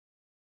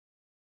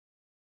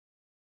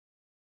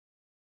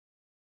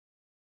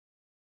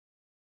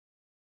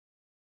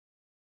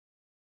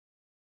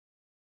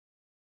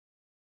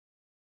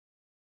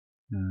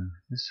Now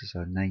this is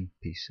a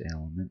 9-piece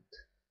element,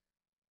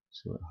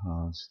 so it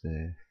has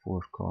the 4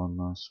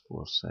 corners,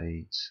 4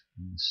 sides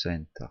and the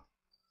centre.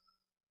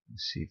 You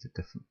see the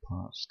different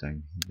parts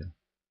down here.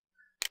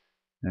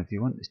 Now if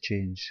you want to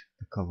change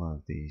the colour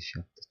of these,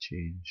 you have to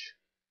change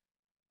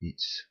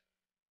each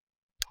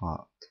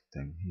part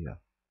down here.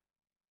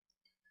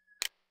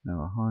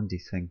 Now a handy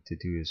thing to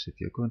do is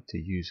if you're going to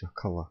use a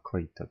colour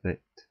quite a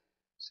bit,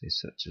 say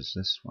such as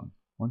this one,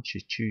 once you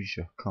choose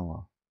your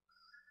colour,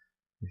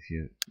 if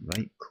you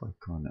right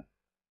click on it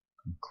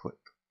and click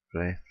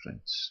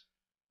reference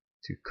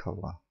to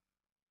colour,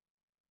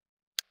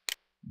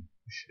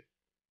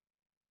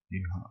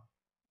 you have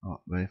that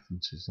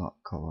references that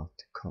colour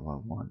to colour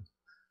 1.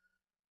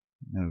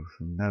 Now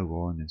from now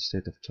on,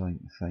 instead of trying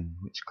to find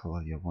which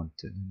colour you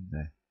wanted in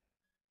the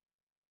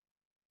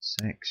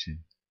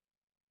section,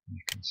 you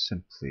can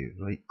simply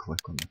right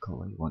click on the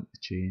colour you want to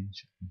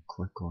change and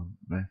click on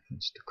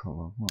reference to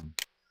colour 1.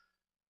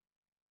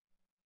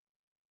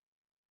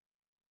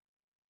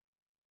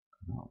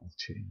 And that will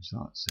change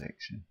that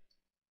section.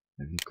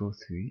 If you go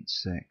through each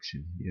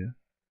section here,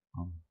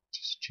 I'm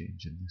just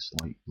changing this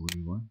light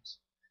blue ones.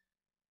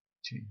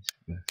 Change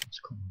reference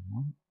colour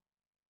 1.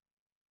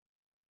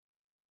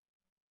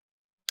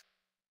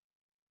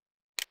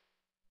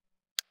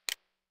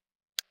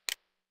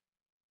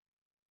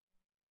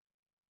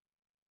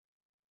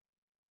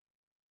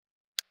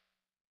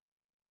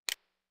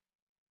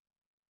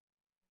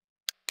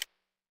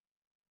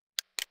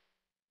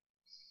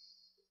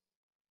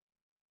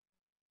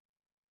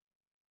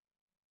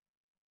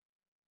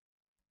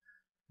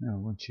 Now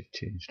once you've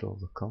changed all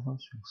the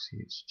colours, you'll see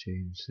it's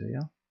changed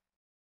there.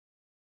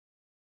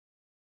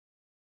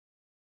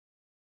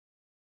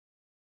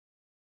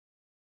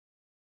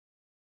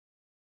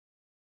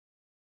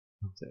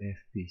 Of the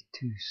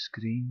FP2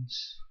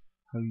 screens,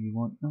 how you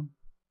want them.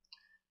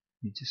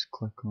 You just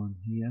click on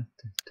here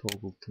to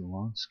toggle to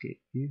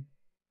landscape view,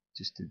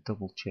 just to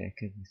double check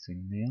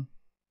everything there.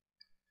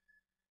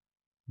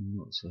 You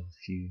notice a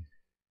few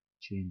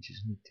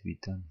changes need to be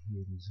done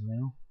here as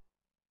well.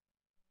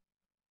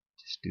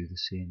 Just do the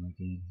same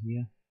again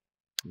here.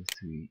 Go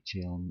through each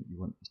element you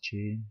want to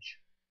change.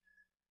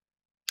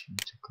 Change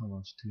the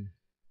colours to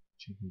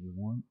whichever you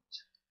want.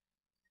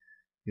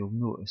 You'll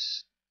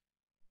notice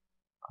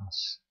a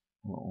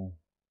little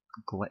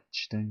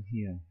glitch down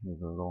here where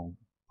the wrong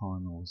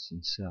panel is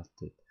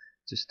inserted.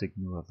 Just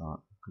ignore that,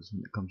 because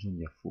when it comes on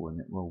your phone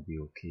it will be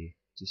okay.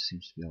 It just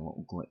seems to be a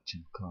little glitch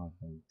in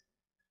Carbide.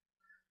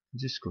 You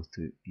just go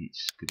through each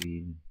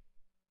screen,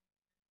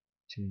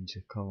 change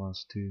the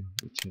colours to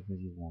whichever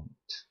you want.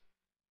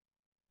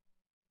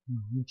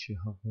 Now once you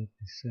have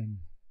everything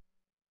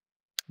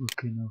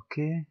looking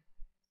okay,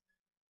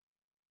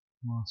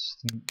 last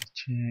thing to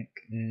check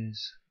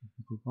is if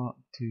you go back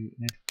to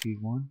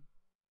FP1,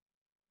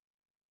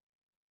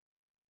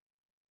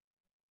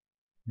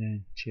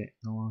 then check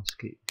the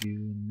landscape view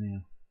in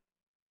there.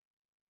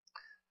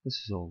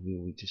 This is all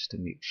really just to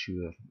make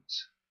sure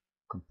it's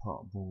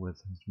compatible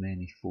with as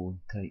many phone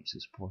types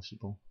as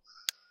possible.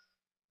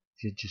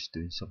 If you're just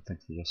doing something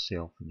for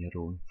yourself on your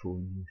own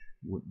phone, you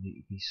wouldn't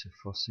need to be so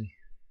fussy.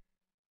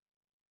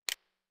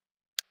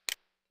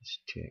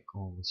 Just check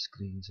all the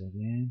screens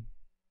again,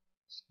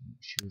 just make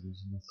sure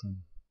there's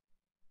nothing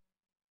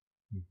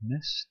you've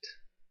missed.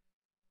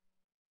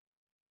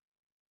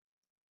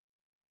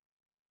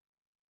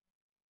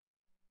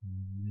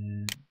 And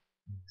then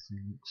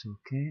everything looks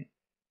okay.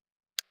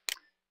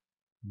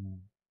 Now,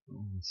 the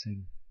only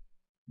thing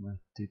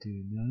left to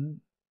do now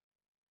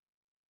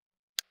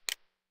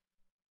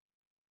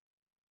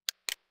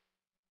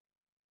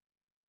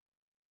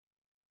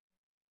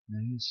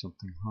is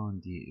something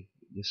handy.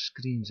 If your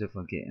screen's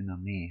ever getting a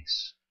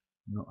mess,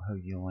 not how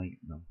you like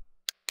them,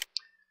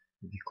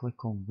 if you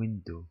click on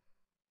Window,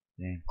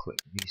 then click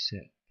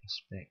Reset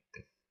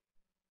Perspective,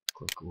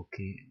 click OK,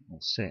 and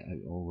it'll set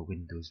out all the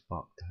windows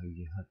back to how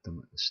you had them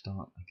at the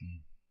start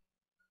again.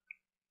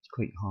 It's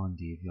quite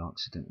handy if you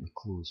accidentally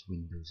close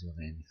windows or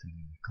anything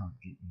and you can't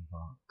get them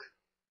back.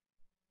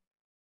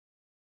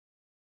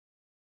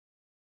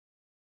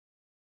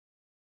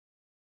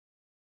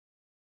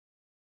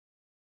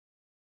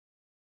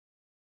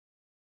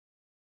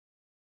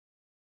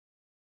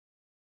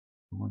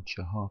 Once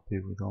you're happy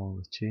with all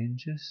the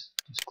changes,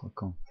 just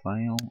click on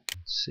File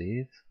and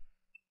Save.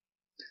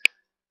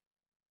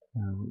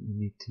 Now what you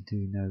need to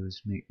do now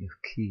is make your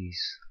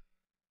keys.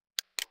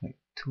 Click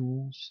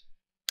Tools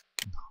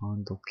and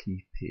Handle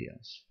Key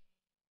Pairs.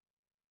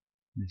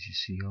 As you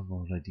see, I've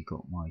already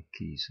got my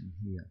keys in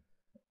here.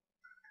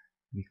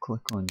 We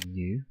click on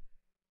New,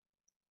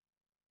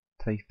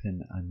 type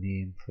in a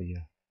name for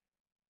your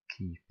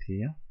key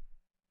pair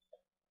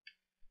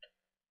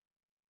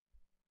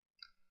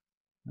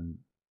and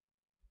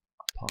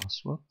a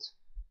password.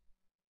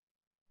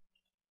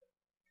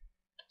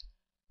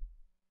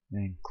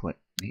 Then click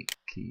Make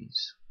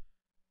Keys.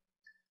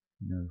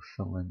 Now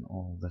fill in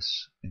all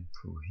this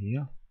info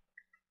here.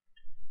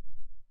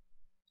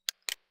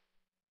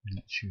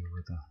 Not sure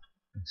whether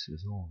this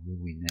is all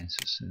really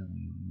necessary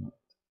or not.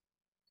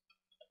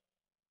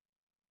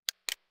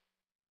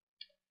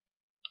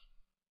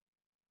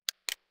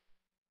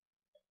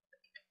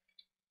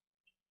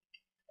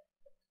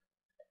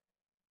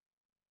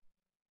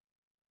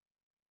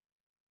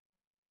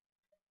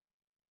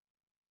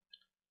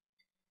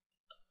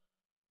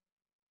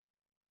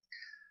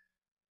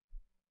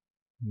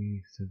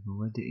 Leave the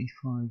validity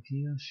 5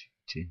 years. You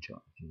can change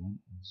that if you want.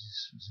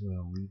 This is where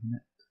I'm leaving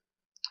it.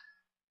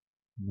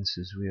 And this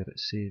is where it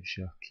saves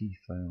your key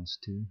files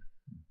to,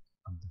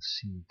 under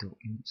C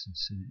documents and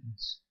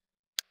settings.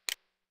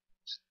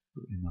 Just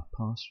put in a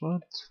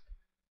password.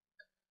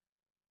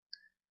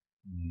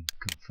 And then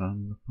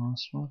confirm the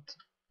password.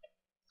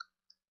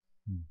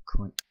 And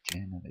click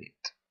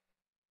generate.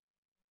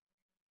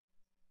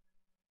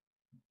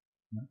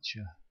 That's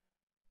your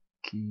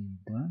key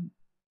done.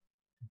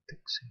 Tick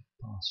save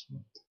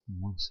password. And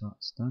once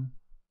that's done,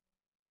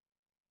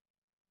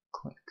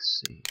 click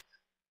save.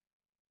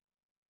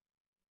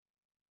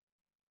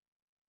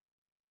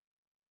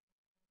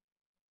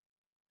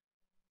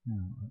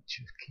 Now that's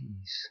your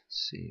keys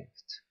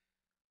saved.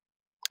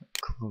 Click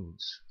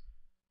close.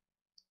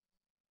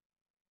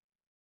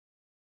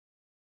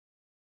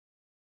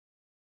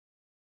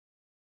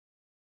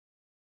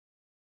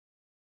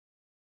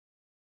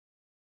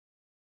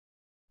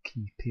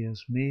 Key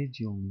pairs made,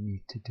 you only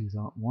need to do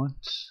that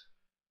once.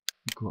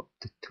 Go up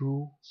to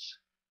Tools,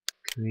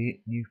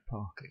 Create New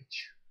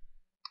Package.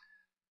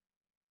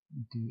 What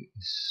you do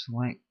is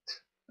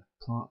select a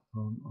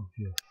platform of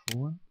your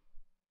phone,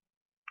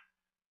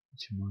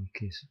 which in my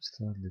case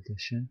it's 3rd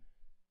edition,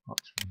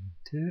 parts 1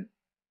 and 2.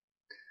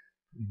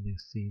 Put in your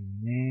theme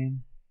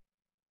name,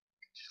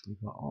 just leave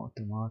that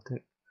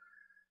automatic.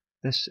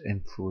 This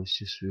info is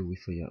just really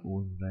for your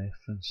own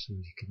reference, so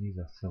you can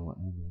either fill it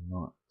in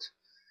or not.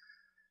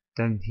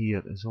 Down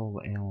here is all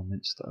the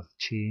elements that have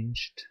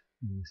changed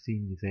in the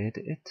theme you've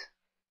edited.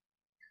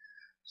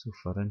 So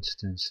for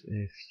instance,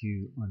 if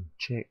you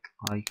uncheck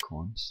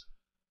icons,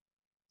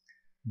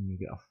 you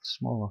get a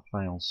smaller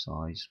file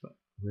size, but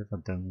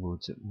whoever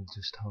downloads it will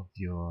just have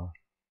your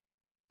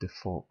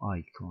default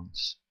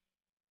icons.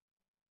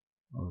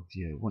 Or if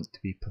you want to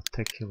be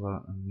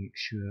particular and make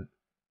sure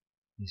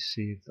you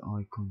save the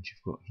icons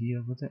you've got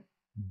here with it,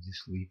 and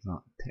just leave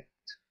that ticked.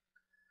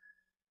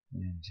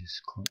 And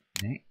just click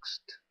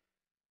next.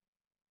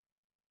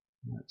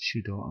 That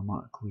should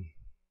automatically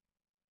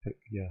pick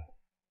your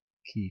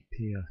key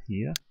pair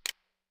here.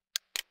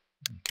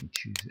 You can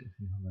choose it if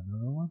you have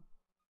another one.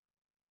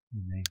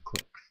 And then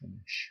click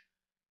finish.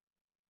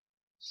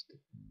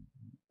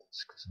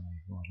 That's because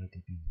I've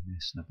already been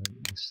messing about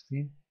with this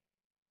theme.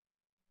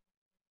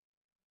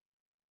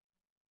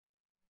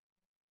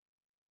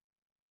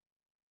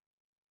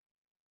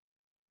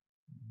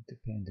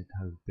 Depending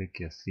how big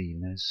your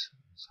theme is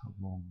how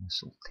long this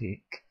will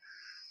take.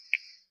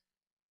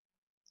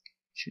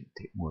 Shouldn't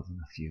take more than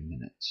a few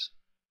minutes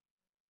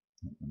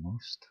at the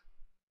most.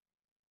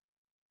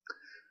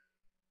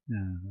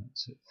 Now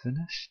that's it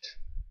finished.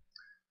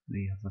 Now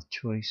you have a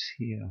choice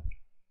here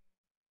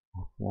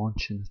of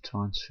launching the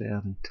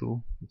transferring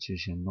tool, which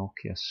is your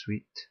Nokia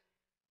suite,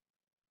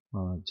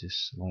 or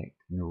just select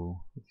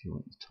no if you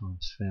want to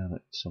transfer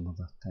it some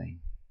other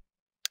time.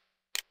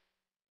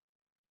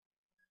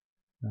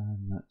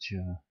 And that's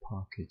your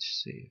package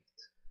saved.